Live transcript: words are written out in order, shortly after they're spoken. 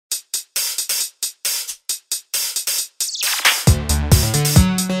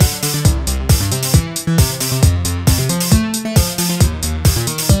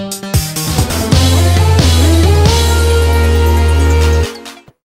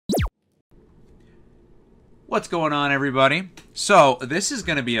What's going on, everybody? So, this is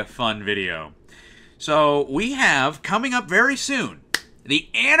going to be a fun video. So, we have, coming up very soon, the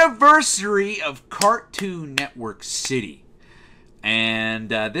anniversary of Cartoon Network City. And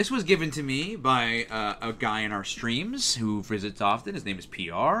this was given to me by a guy in our streams who visits often. His name is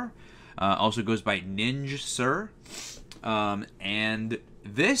PR. Also goes by Ninja Sir. And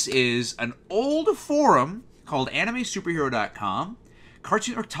this is an old forum called AnimeSuperhero.com.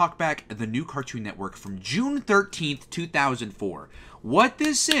 Cartoon Network Talkback, the new Cartoon Network from June 13th, 2004. What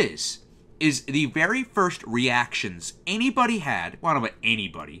this is the very first reactions anybody had. Well, I don't know about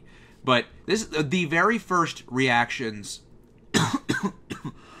anybody, but this is the very first reactions. Got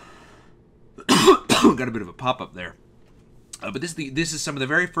a bit of a pop-up there. But this is some of the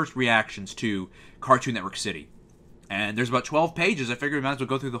very first reactions to Cartoon Network City. And there's about 12 pages. I figured we might as well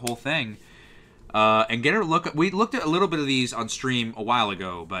go through the whole thing. And get a look. We looked at a little bit of these on stream a while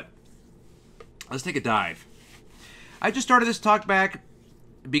ago, but let's take a dive. I just started this talkback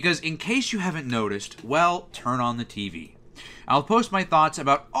because in case you haven't noticed, well, turn on the TV. I'll post my thoughts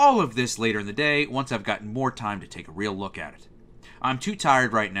about all of this later in the day once I've gotten more time to take a real look at it. I'm too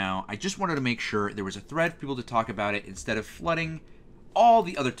tired right now. I just wanted to make sure there was a thread for people to talk about it instead of flooding all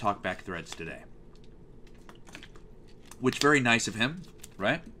the other talkback threads today. Which, very nice of him,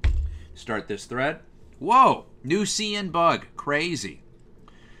 right? Start this thread. Whoa! New CN bug. Crazy.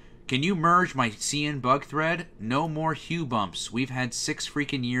 Can you merge my CN bug thread? No more Hue bumps. We've had 6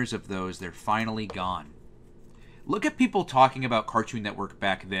 freaking years of those. They're finally gone. Look at people talking about Cartoon Network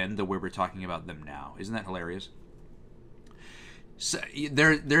back then the way we're talking about them now. Isn't that hilarious? So,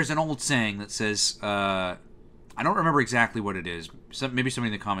 there's an old saying that says, I don't remember exactly what it is. Maybe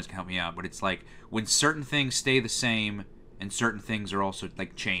somebody in the comments can help me out. But it's like, when certain things stay the same and certain things are also,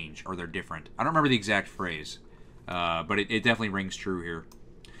 like, change, or they're different. I don't remember the exact phrase, but it definitely rings true here.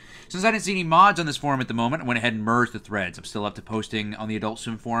 Since I didn't see any mods on this forum at the moment, I went ahead and merged the threads. I'm still up to posting on the Adult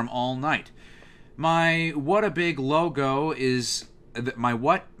Swim forum all night. My what a big logo is... My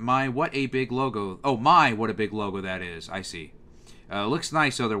what a big logo... Oh, my what a big logo that is. I see. Looks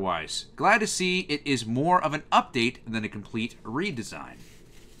nice otherwise. Glad to see it is more of an update than a complete redesign.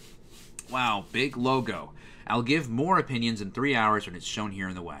 Wow, big logo. I'll give more opinions in 3 hours when it's shown here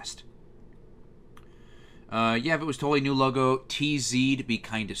in the West. Yeah, if it was totally new logo, TZ'd be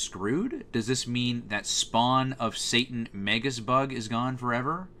kinda screwed. Does this mean that Spawn of Satan Megas bug is gone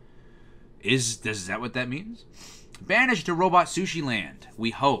forever? Is that what that means? Banished to Robot Sushi Land,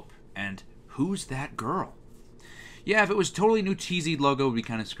 we hope. And who's that girl? Yeah, if it was totally new TZ'd logo, it would be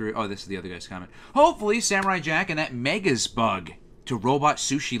kind of screwed. Oh, this is the other guy's comment. Hopefully, Samurai Jack and that Megas bug to Robot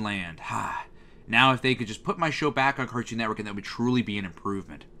Sushi Land. Ha. Now, if they could just put my show back on Cartoon Network, and that would truly be an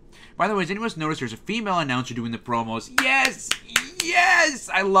improvement. By the way, has anyone noticed there's a female announcer doing the promos? Yes! Yes!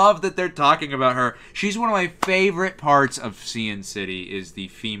 I love that they're talking about her. She's one of my favorite parts of CN City, is the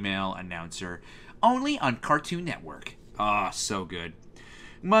female announcer. Only on Cartoon Network. Ah, so good.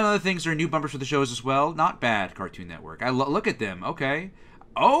 One of the things, there are new bumpers for the shows as well. Not bad, Cartoon Network. Look at them. Okay.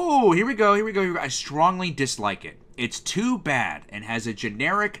 Oh, here we go. I strongly dislike it. It's too bad and has a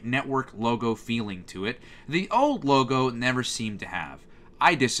generic network logo feeling to it. The old logo never seemed to have.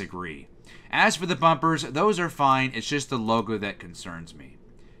 I disagree. As for the bumpers, those are fine. It's just the logo that concerns me.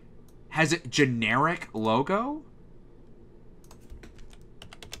 Has it generic logo?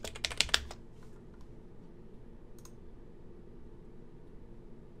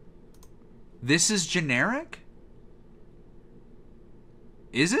 This is generic?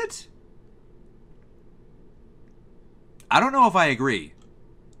 Is it? I don't know if I agree.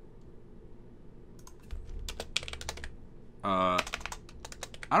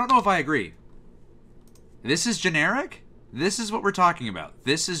 I don't know if I agree. This is generic? This is what we're talking about.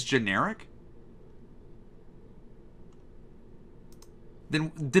 This is generic?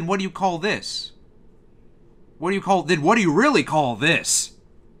 Then what do you call this? What do you really call this?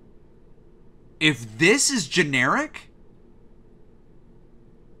 If this is generic,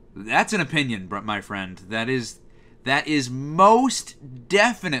 that's an opinion, my friend. That is most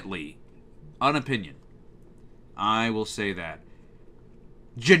definitely an opinion. I will say that.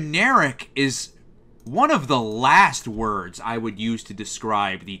 Generic is one of the last words I would use to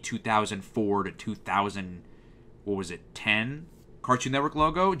describe the 2004 to 2000, what was it, 10 Cartoon Network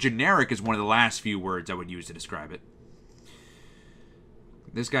logo. Generic is one of the last few words I would use to describe it.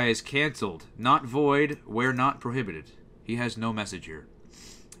 This guy is canceled. Not void, where not prohibited. He has no message here.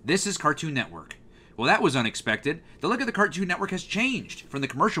 This is Cartoon Network. Well, that was unexpected. The look of the Cartoon Network has changed. From the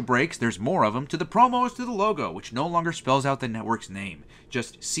commercial breaks, there's more of them, to the promos, to the logo, which no longer spells out the network's name.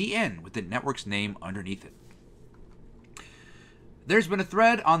 Just CN with the network's name underneath it. There's been a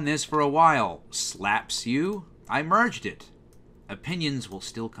thread on this for a while. Slaps you. I merged it. Opinions will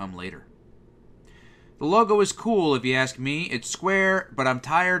still come later. The logo is cool if you ask me. It's square, but I'm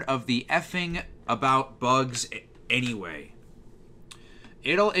tired of the effing about bugs anyway.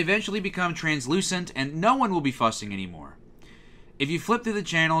 It'll eventually become translucent and no one will be fussing anymore. If you flip through the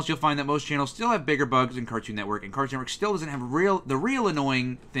channels, you'll find that most channels still have bigger bugs than Cartoon Network, and Cartoon Network still doesn't have the real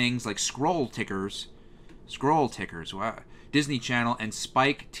annoying things like scroll tickers. Wow. Disney Channel and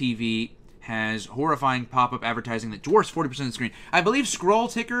Spike TV has horrifying pop-up advertising that dwarfs 40% of the screen. I believe scroll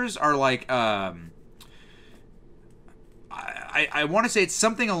tickers are like, I want to say it's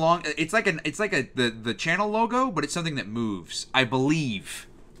something along, it's like the channel logo, but it's something that moves. I believe.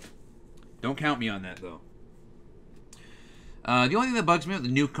 Don't count me on that though. The only thing that bugs me with the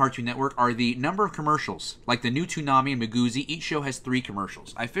new Cartoon Network are the number of commercials. Like the new Toonami and Magoozy, each show has 3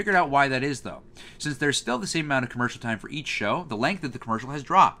 commercials. I figured out why that is, though. Since there's still the same amount of commercial time for each show, the length of the commercial has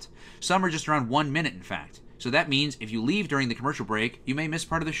dropped. Some are just around 1 minute, in fact. So that means if you leave during the commercial break, you may miss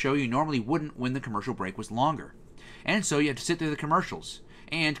part of the show you normally wouldn't when the commercial break was longer. And so you have to sit through the commercials.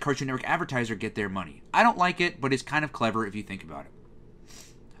 And Cartoon Network advertisers get their money. I don't like it, but it's kind of clever if you think about it.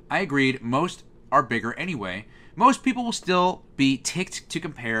 I agreed, most are bigger anyway. Most people will still be ticked to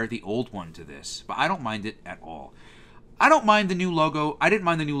compare the old one to this, but I don't mind it at all. I don't mind the new logo. I didn't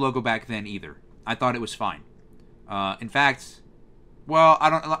mind the new logo back then either. I thought it was fine. In fact, well,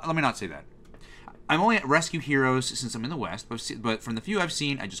 let me not say that. I'm only at Rescue Heroes since I'm in the West, but from the few I've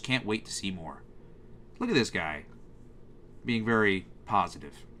seen, I just can't wait to see more. Look at this guy being very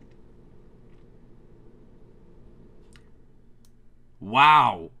positive.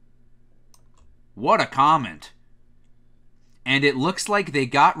 Wow. What a comment. And it looks like they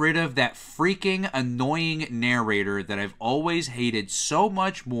got rid of that freaking annoying narrator that I've always hated so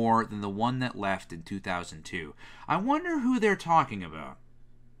much more than the one that left in 2002. I wonder who they're talking about.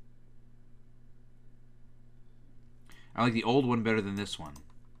 I like the old one better than this one.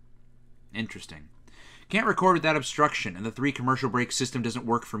 Interesting. Can't record without obstruction, and the 3 commercial break system doesn't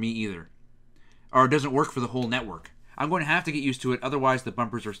work for me either. Or it doesn't work for the whole network. I'm going to have to get used to it, otherwise the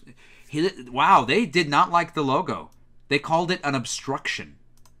bumpers are... Wow, they did not like the logo. They called it an obstruction.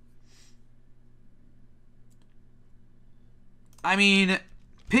 I mean,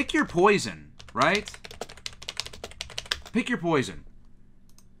 pick your poison, right? Pick your poison.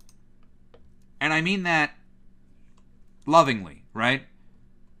 And I mean that lovingly, right?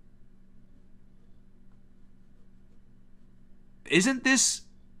 Isn't this,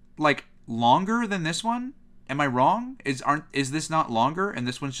 like, longer than this one? Am I wrong? Is this not longer and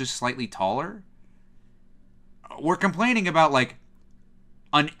this one's just slightly taller? We're complaining about like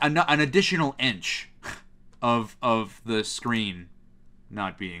an additional inch of the screen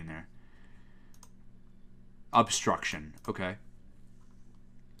not being there. Obstruction. Okay.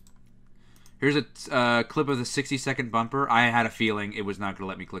 Here's a clip of the 60-second bumper. I had a feeling it was not going to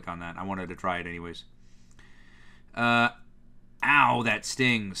let me click on that. I wanted to try it anyways. Ow, that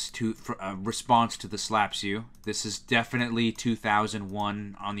stings. Response to the slaps you. This is definitely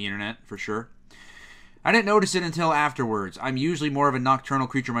 2001 on the internet, for sure. I didn't notice it until afterwards. I'm usually more of a nocturnal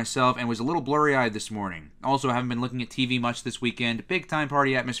creature myself and was a little blurry-eyed this morning. Also, haven't been looking at TV much this weekend. Big-time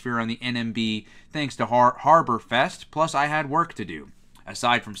party atmosphere on the NMB thanks to Harbor Fest, plus I had work to do,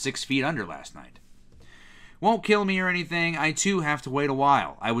 aside from 6 feet under last night. Won't kill me or anything. I, too, have to wait a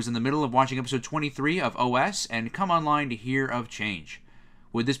while. I was in the middle of watching episode 23 of OS and come online to hear of change.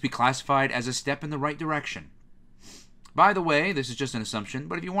 Would this be classified as a step in the right direction? By the way, this is just an assumption,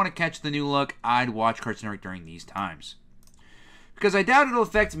 but if you want to catch the new look, I'd watch Cartoon Network during these times. Because I doubt it'll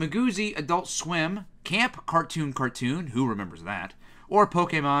affect Magoozy, Adult Swim, Camp Cartoon, who remembers that, or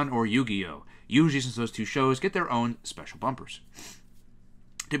Pokemon or Yu-Gi-Oh! Usually since those 2 shows get their own special bumpers.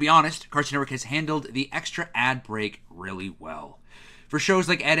 To be honest, Cartoon Network has handled the extra ad break really well. For shows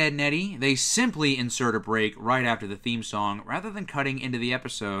like Ed, Edd n Eddy, they simply insert a break right after the theme song rather than cutting into the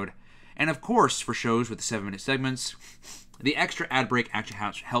episode. And of course, for shows with the 7-minute segments, the extra ad break actually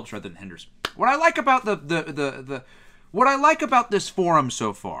helps rather than hinders. What I like about what I like about this forum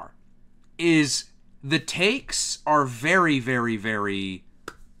so far is the takes are very, very, very...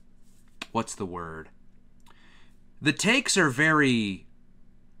 What's the word? The takes are very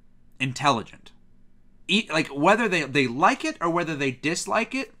intelligent. Like, whether they like it or whether they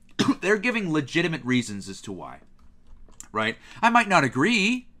dislike it, they're giving legitimate reasons as to why. Right? I might not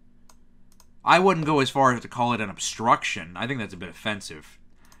agree. I wouldn't go as far as to call it an obstruction. I think that's a bit offensive.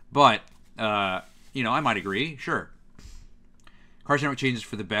 But, you know, I might agree. Sure. Cartoon Network changes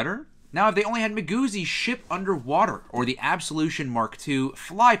for the better. Now, if they only had Magoozy ship underwater, or the Absolution Mark II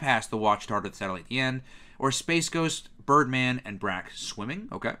fly past the Watchtower to the satellite at the end, or Space Ghost Birdman and Brack swimming.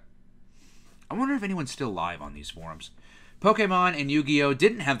 Okay. I wonder if anyone's still live on these forums. Pokemon and Yu-Gi-Oh!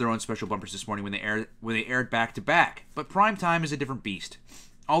 Didn't have their own special bumpers this morning when they aired back to back, but Primetime is a different beast.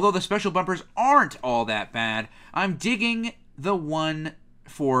 Although the special bumpers aren't all that bad, I'm digging the one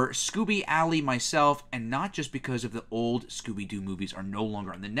for Scooby Alley myself, and not just because of the old Scooby-Doo movies are no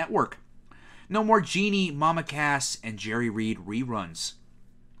longer on the network. No more Genie, Mama Cass, and Jerry Reed reruns.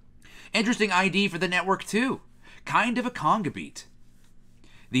 Interesting ID for the network, too. Kind of a conga beat.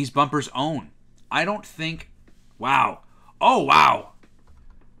 These bumpers own. I don't think... Wow. Oh, wow.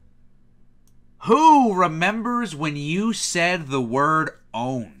 Who remembers when you said the word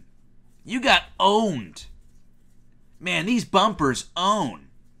own? You got owned. Man, these bumpers own.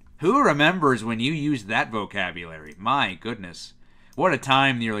 Who remembers when you used that vocabulary? My goodness. What a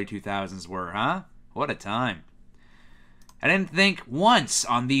time the early 2000s were, huh? What a time. I didn't think once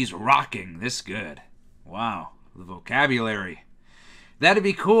on these rocking this good. Wow, the vocabulary. That'd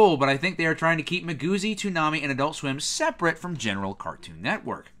be cool, but I think they are trying to keep Magoozy, Toonami, and Adult Swim separate from general Cartoon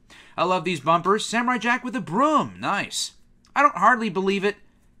Network. I love these bumpers. Samurai Jack with a broom. Nice. I don't hardly believe it,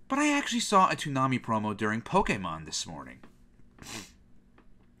 but I actually saw a Toonami promo during Pokemon this morning.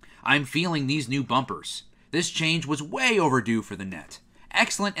 I'm feeling these new bumpers. This change was way overdue for the net.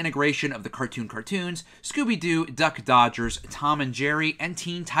 Excellent integration of the cartoons, Scooby-Doo, Duck Dodgers, Tom and Jerry, and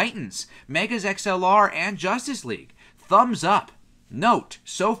Teen Titans, Megas XLR, and Justice League. Thumbs up. Note,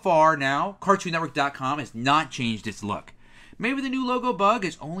 so far now, CartoonNetwork.com has not changed its look. Maybe the new logo bug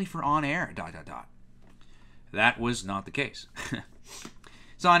is only for on-air, ... That was not the case.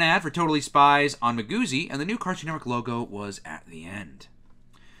 Saw an ad for Totally Spies on Magoozy, and the new Cartoon Network logo was at the end.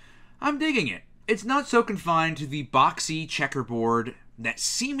 I'm digging it. It's not so confined to the boxy checkerboard that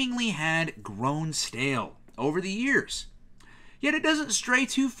seemingly had grown stale over the years. Yet it doesn't stray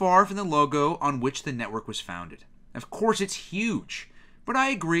too far from the logo on which the network was founded. Of course, it's huge, but I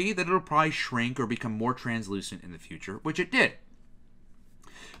agree that it'll probably shrink or become more translucent in the future, which it did.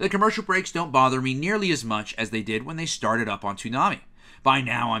 The commercial breaks don't bother me nearly as much as they did when they started up on Toonami. By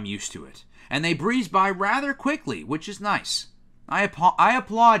now, I'm used to it, and they breeze by rather quickly, which is nice. I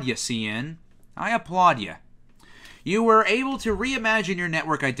applaud you, CN. I applaud you. You were able to reimagine your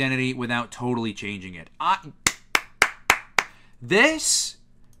network identity without totally changing it. This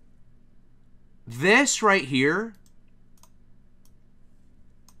right here,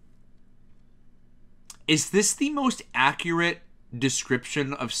 is this the most accurate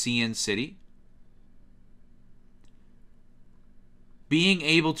description of CN City? Being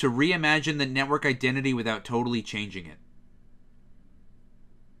able to reimagine the network identity without totally changing it.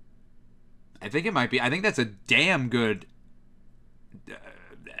 I think it might be. I think that's a damn good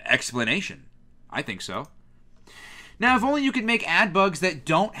explanation. I think so. Now, if only you could make ad bugs that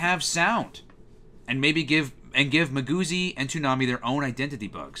don't have sound, and maybe give Magoozy and Toonami their own identity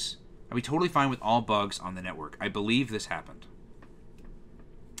bugs. I'd be totally fine with all bugs on the network. I believe this happened.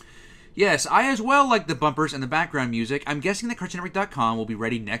 Yes, I as well like the bumpers and the background music. I'm guessing that CartoonNetwork.com will be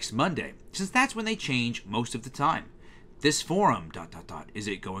ready next Monday, since that's when they change most of the time. This forum, ... Is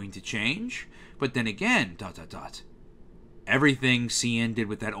it going to change? But then again, ... Everything CN did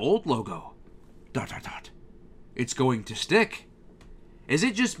with that old logo, ... It's going to stick. Is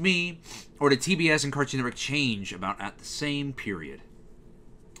it just me, or did TBS and Cartoon Network change about at the same period?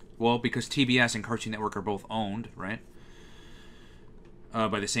 Well, because TBS and Cartoon Network are both owned, right?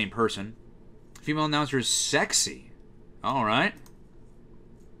 By the same person. Female announcer is sexy. All right.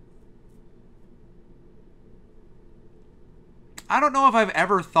 I don't know if I've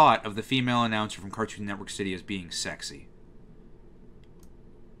ever thought of the female announcer from Cartoon Network City as being sexy.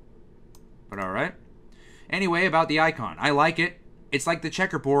 But all right. Anyway, about the icon. I like it. It's like the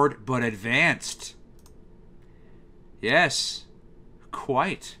checkerboard, but advanced. Yes.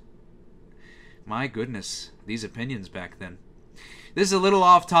 Quite. My goodness. These opinions back then. This is a little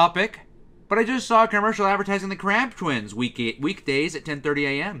off topic, but I just saw a commercial advertising the Cramp Twins weekdays at 10:30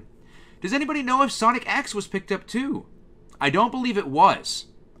 a.m. Does anybody know if Sonic X was picked up too? I don't believe it was.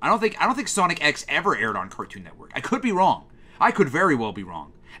 I don't think Sonic X ever aired on Cartoon Network. I could be wrong. I could very well be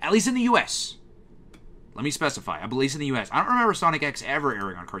wrong. At least in the U.S. Let me specify. At least in the U.S. I don't remember Sonic X ever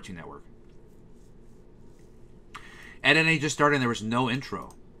airing on Cartoon Network. Ed and A just started and there was no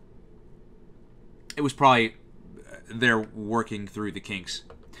intro. It was probably they're working through the kinks.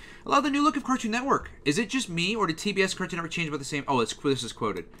 I love the new look of Cartoon Network. Is it just me, or did TBS Cartoon Network change about the same? Oh, this is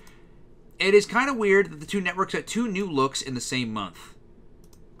quoted. It is kind of weird that the two networks had two new looks in the same month.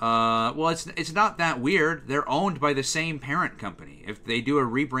 Well, it's not that weird. They're owned by the same parent company. If they do a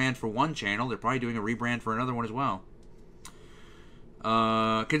rebrand for one channel, they're probably doing a rebrand for another one as well.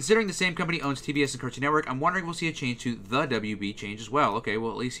 Considering the same company owns TBS and Cartoon Network, I'm wondering if we'll see a change to the WB change as well. Okay,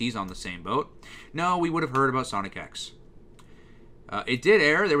 well, at least he's on the same boat. No, we would have heard about Sonic X. It did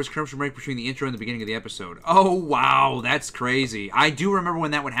air. There was commercial break between the intro and the beginning of the episode. Oh, wow, that's crazy. I do remember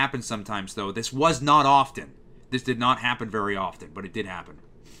when that would happen sometimes, though. This was not often. This did not happen very often, but it did happen.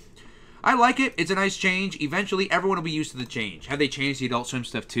 I like it. It's a nice change. Eventually, everyone will be used to the change. Have they changed the Adult Swim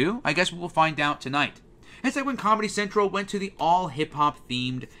stuff, too? I guess we'll find out tonight. It's like when Comedy Central went to the all-hip-hop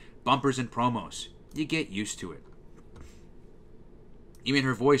themed bumpers and promos. You get used to it. You mean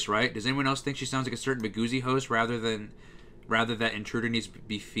her voice, right? Does anyone else think she sounds like a certain Bagoozy host rather that Intruder needs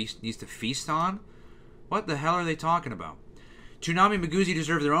to feast on? What the hell are they talking about? Toonami and Bagoozy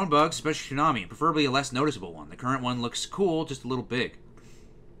deserve their own bugs, especially Toonami, preferably a less noticeable one. The current one looks cool, just a little big.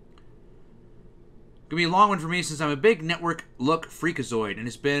 Gonna be a long one for me since I'm a big network look freakazoid, and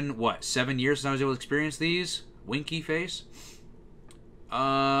it's been, what, 7 years since I was able to experience these? Winky face.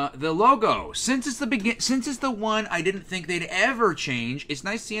 The logo. Since it's the one I didn't think they'd ever change, it's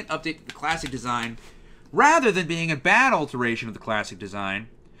nice to see an update to the classic design, rather than being a bad alteration of the classic design,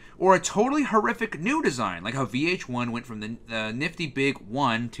 or a totally horrific new design, like how VH1 went from the nifty big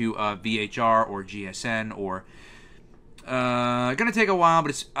 1 to VHR or GSN or... gonna take a while,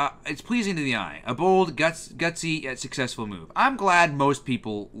 but it's pleasing to the eye. A bold, gutsy, yet successful move. I'm glad most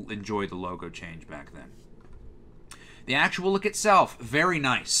people enjoyed the logo change back then. The actual look itself, very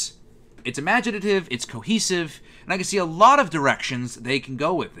nice. It's imaginative, it's cohesive, and I can see a lot of directions they can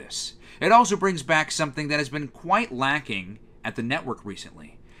go with this. It also brings back something that has been quite lacking at the network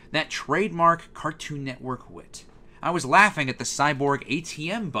recently. That trademark Cartoon Network wit. I was laughing at the Cyborg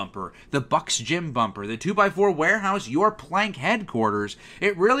ATM bumper, the Bucks Gym bumper, the 2x4 warehouse, your plank headquarters.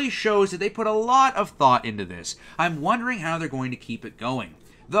 It really shows that they put a lot of thought into this. I'm wondering how they're going to keep it going.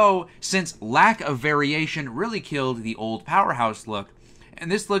 Though, since lack of variation really killed the old Powerhouse look,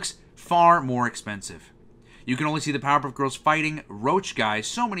 and this looks far more expensive. You can only see the Powerpuff Girls fighting Roach guys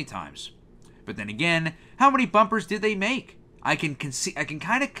so many times. But then again, how many bumpers did they make? I can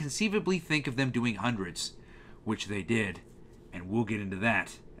kind of conceivably think of them doing hundreds. Which they did, and we'll get into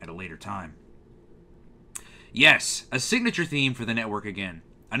that at a later time. Yes, a signature theme for the network again.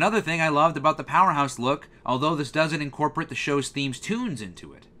 Another thing I loved about the Powerhouse look, although this doesn't incorporate the show's theme's tunes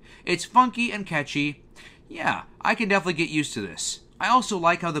into it. It's funky and catchy. Yeah, I can definitely get used to this. I also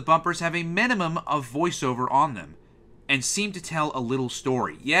like how the bumpers have a minimum of voiceover on them, and seem to tell a little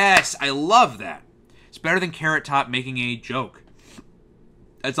story. Yes, I love that. It's better than Carrot Top making a joke.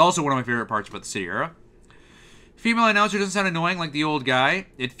 That's also one of my favorite parts about the City era. Female announcer doesn't sound annoying like the old guy.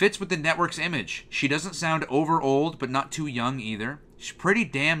 It fits with the network's image. She doesn't sound over old, but not too young either. She's pretty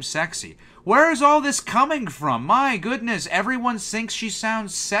damn sexy. Where is all this coming from? My goodness, everyone thinks she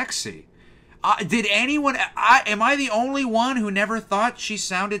sounds sexy. Did anyone... am I the only one who never thought she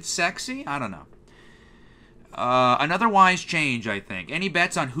sounded sexy? I don't know. Another wise change, I think. Any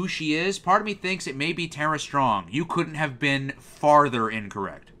bets on who she is? Part of me thinks it may be Tara Strong. You couldn't have been farther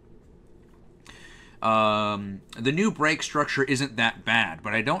incorrect. The new break structure isn't that bad,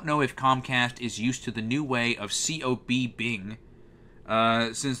 but I don't know if Comcast is used to the new way of COB-ing,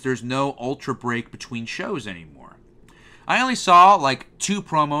 since there's no ultra break between shows anymore. I only saw like 2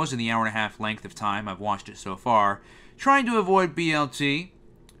 promos in the hour-and-a-half length of time I've watched it so far, trying to avoid BLT.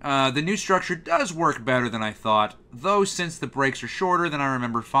 The new structure does work better than I thought, though since the breaks are shorter than I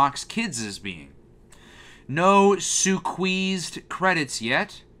remember Fox Kids' being. No squeezed credits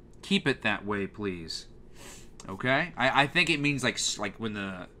yet. Keep it that way, please. Okay? I think it means like when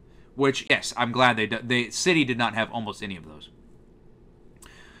the... Which, yes, I'm glad City did not have almost any of those.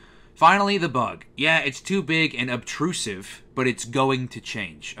 Finally, the bug. Yeah, it's too big and obtrusive, but it's going to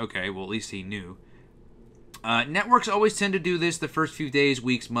change. Okay, well, at least he knew. Networks always tend to do this the first few days,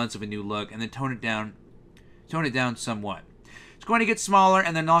 weeks, months of a new look, and then tone it down somewhat. It's going to get smaller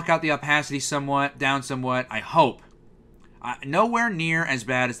and then knock out the opacity down somewhat, I hope. Nowhere near as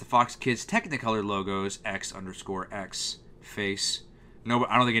bad as the Fox Kids Technicolor logos, X_X face. No,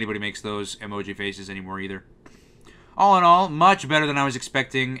 I don't think anybody makes those emoji faces anymore either. All in all, much better than I was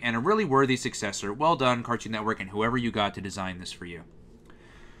expecting, and a really worthy successor. Well done, Cartoon Network, and whoever you got to design this for you.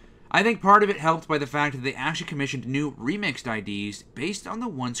 I think part of it helped by the fact that they actually commissioned new remixed IDs based on the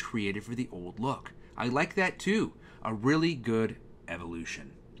ones created for the old look. I like that too. A really good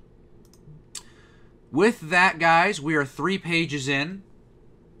evolution. With that, guys, we are 3 pages in.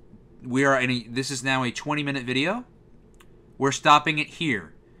 This is now a 20-minute video. We're stopping it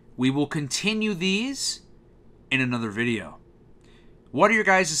here. We will continue these in another video. What are your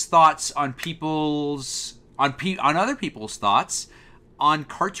guys' thoughts on other people's thoughts on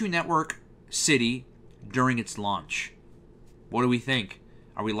Cartoon Network City during its launch? What do we think?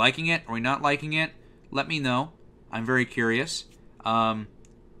 Are we liking it? Are we not liking it? Let me know. I'm very curious. I'm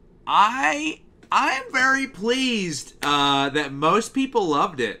very pleased that most people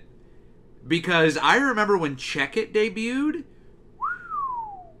loved it, because I remember when Check It debuted.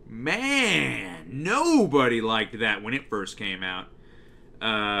 Man, nobody liked that when it first came out.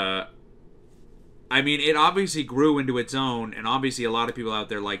 I mean, it obviously grew into its own, and obviously a lot of people out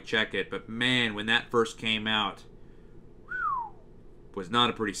there like Check It, but man, when that first came out, was not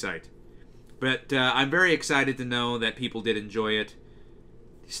a pretty sight. But I'm very excited to know that people did enjoy it.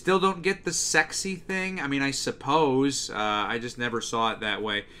 Still don't get the sexy thing. I mean, I suppose. I just never saw it that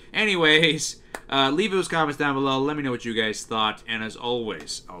way. Anyways, leave those comments down below. Let me know what you guys thought. And as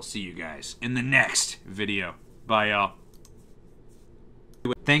always, I'll see you guys in the next video. Bye, y'all.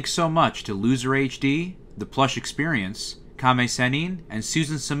 Thanks so much to Loser HD, The Plush Experience, Kame Senin, and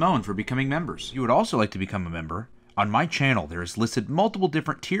Susan Simone for becoming members. If you would also like to become a member, on my channel there is listed multiple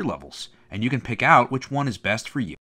different tier levels, and you can pick out which one is best for you.